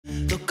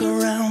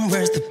look around,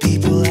 where's the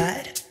people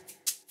at?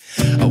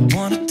 I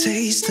want a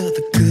taste of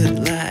the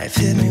good life.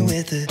 Hit me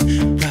with it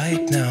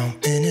right now,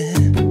 in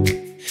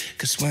it.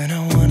 Cause when I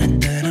want it,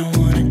 then I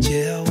want it,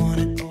 yeah, I want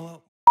it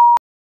all.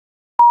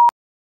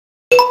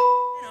 And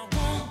I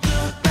won't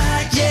look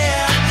back,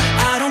 yeah.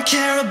 I don't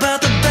care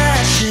about the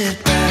bad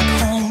shit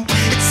back home.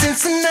 It's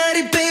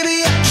Cincinnati,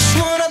 baby, I just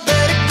wanna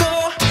let it go.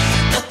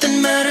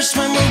 Nothing matters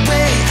when we're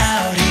way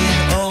out here.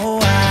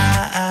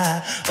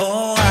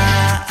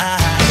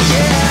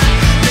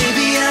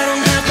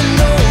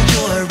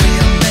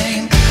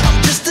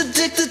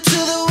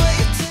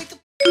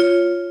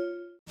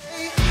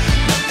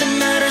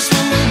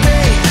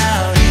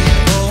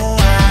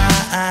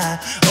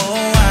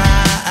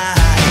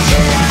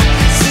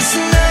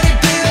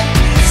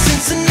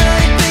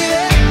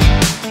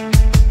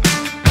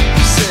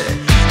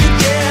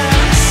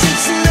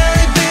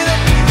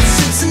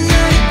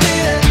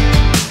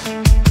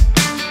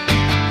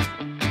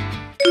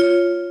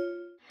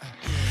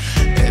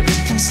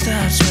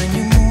 Stops when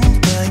you move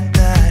like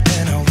that,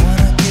 and I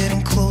wanna get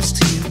in close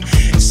to you.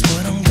 It's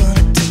what I'm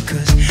gonna do,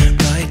 cause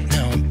right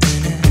now I'm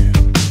in it.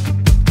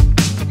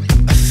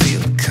 I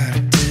feel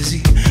kinda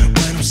dizzy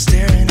when I'm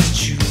staring at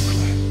you.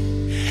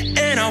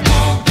 And I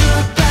won't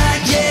look back,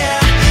 yeah.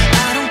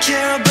 I don't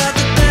care about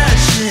the bad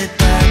shit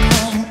back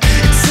home.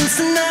 It's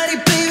Cincinnati,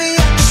 baby,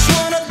 I just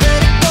wanna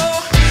let it go.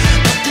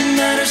 Nothing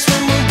matters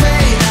when we're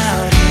way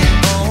out here.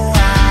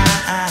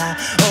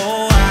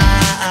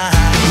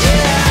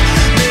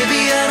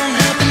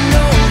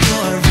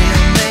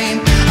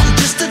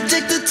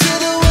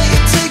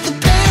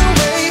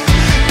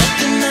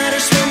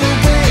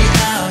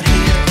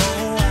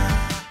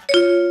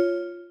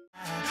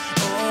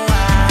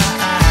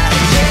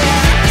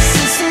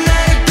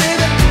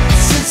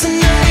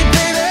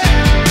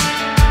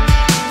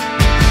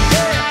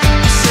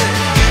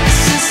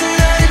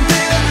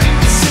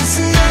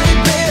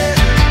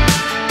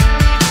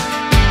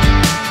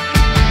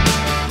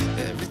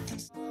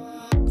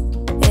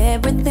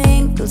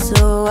 Everything feels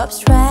so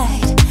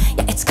abstract.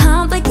 Yeah, it's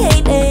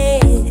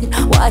complicated.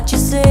 What you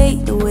say,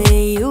 the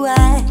way you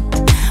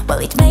act, well,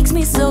 it makes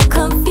me so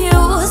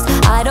confused.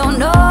 I don't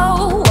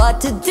know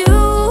what to do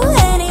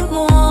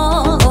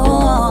anymore.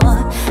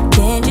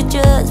 Can't you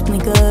just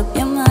make up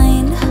your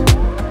mind?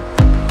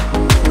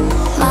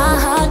 My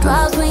heart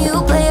drops when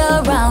you play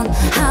around.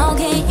 How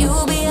can you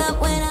be up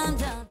when I'm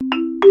down?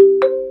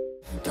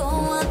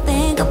 Don't wanna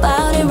think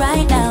about it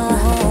right now.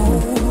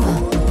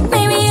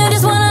 Maybe you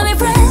just wanna be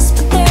friends,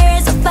 but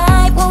there's a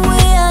fight when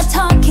we are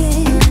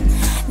talking.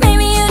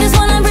 Maybe you just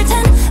wanna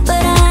pretend,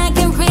 but I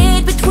can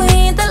read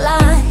between the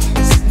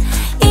lines.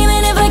 Even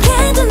if I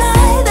can't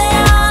deny that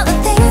all the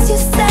things you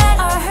said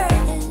are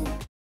hurting.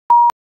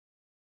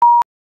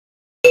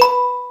 I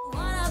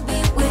wanna be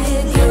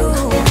with you.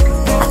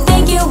 I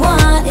think you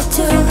want it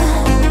too.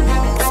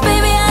 Cause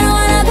baby, I don't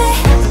wanna be.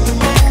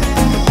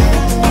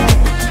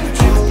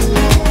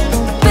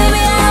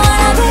 Baby, I don't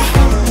wanna be.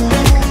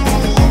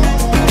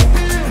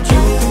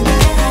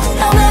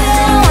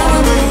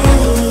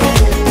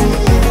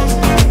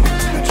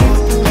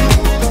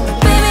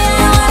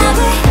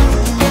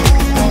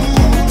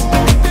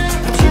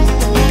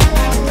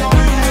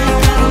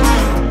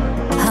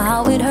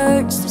 How it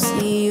hurts to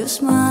see you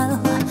smile,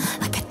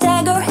 like a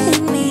dagger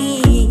in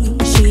me.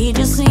 She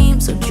just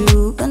seems so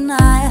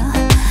juvenile.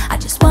 I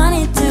just want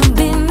it to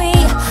be me.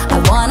 I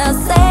wanna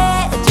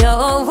set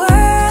your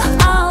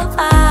world on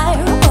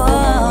fire.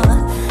 Oh,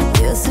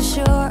 you're so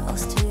sure I'll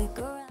stick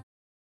around.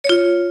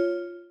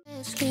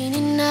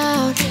 Cleaning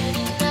out.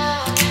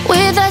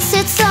 With us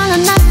it's all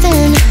or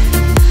nothing.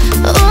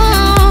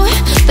 Ooh,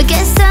 but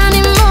guess I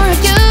need more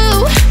of you.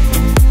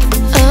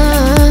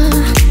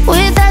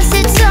 With us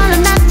it's all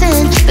or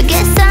nothing, but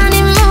guess I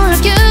need more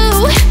of you.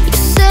 You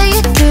say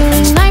it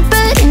during night,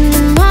 but in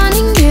the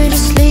morning you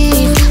just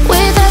leave.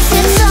 With us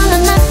it's all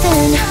or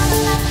nothing.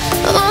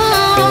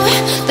 Ooh,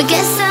 but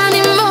guess I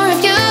need more of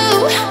you.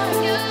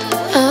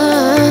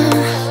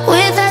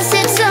 With us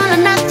it's all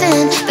or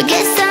nothing, but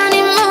guess I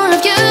need more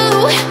of you.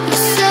 You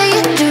say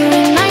it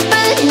during night,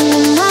 but in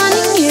the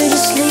morning you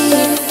just leave.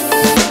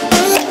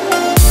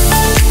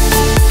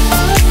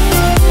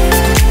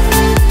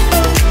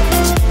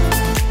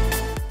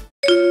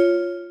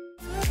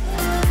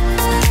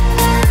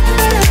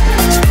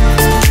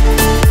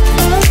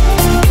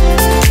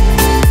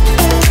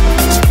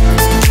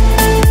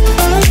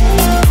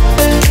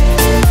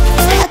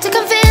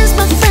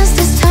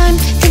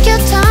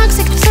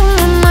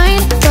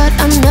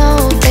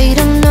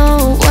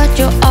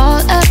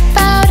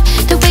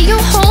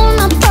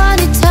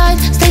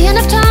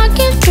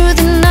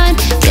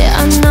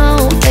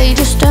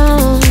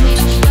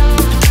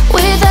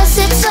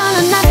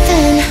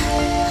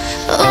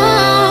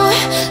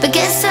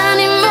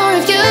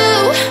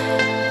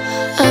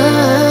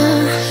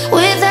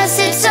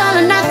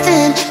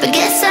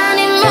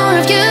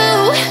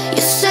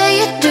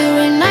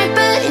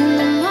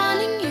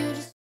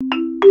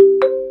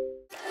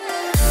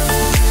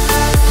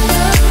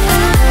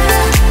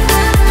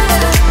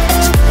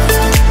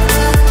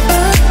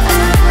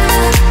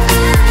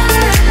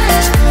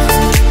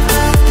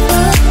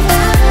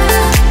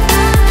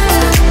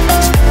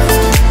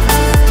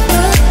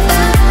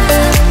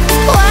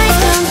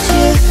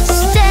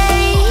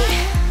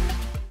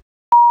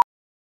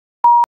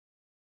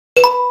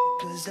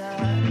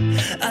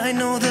 I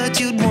know that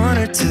you'd want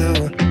her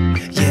to.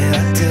 Yeah,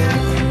 I do.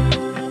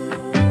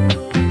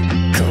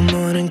 Come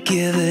on and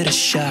give it a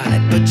shot,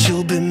 but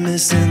you'll be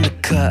missing the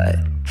cut.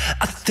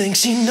 I think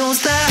she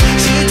knows that.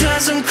 She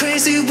drives him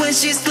crazy when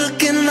she's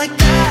looking like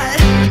that.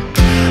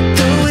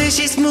 The way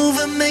she's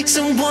moving makes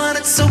him want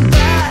it so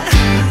bad.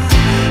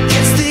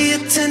 Gets the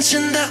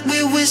attention that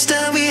we wish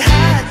that we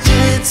had.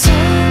 Yeah, it's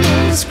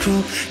almost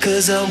cruel,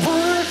 cause I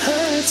want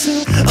her to.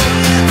 Oh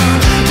yeah, I'm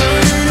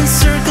running in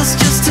circles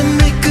just to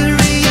make her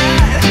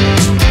react.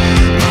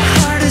 My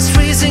heart is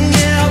racing,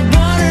 yeah, I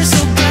want her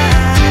so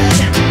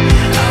bad.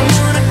 I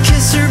wanna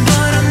kiss her,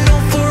 but I know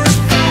for a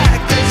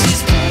fact that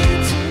she's way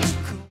too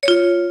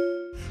cool.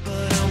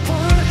 But I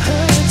want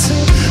her to.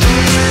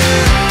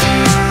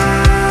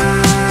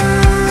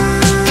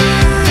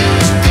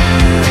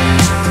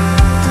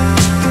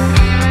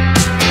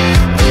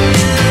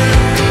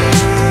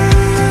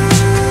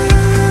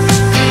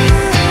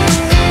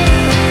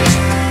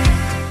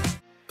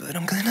 But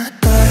I'm gonna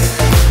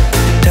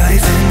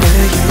dive into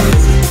you.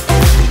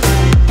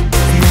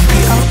 And maybe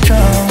I'll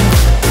drown.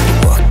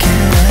 What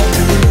can I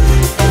do?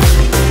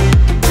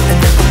 And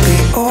it will be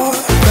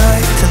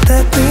alright to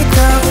let me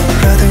down.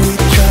 Rather we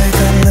try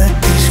than let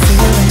these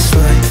feelings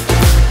slide.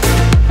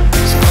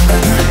 So I'm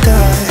gonna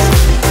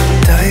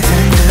dive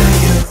into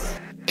you.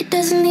 It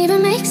doesn't even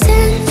make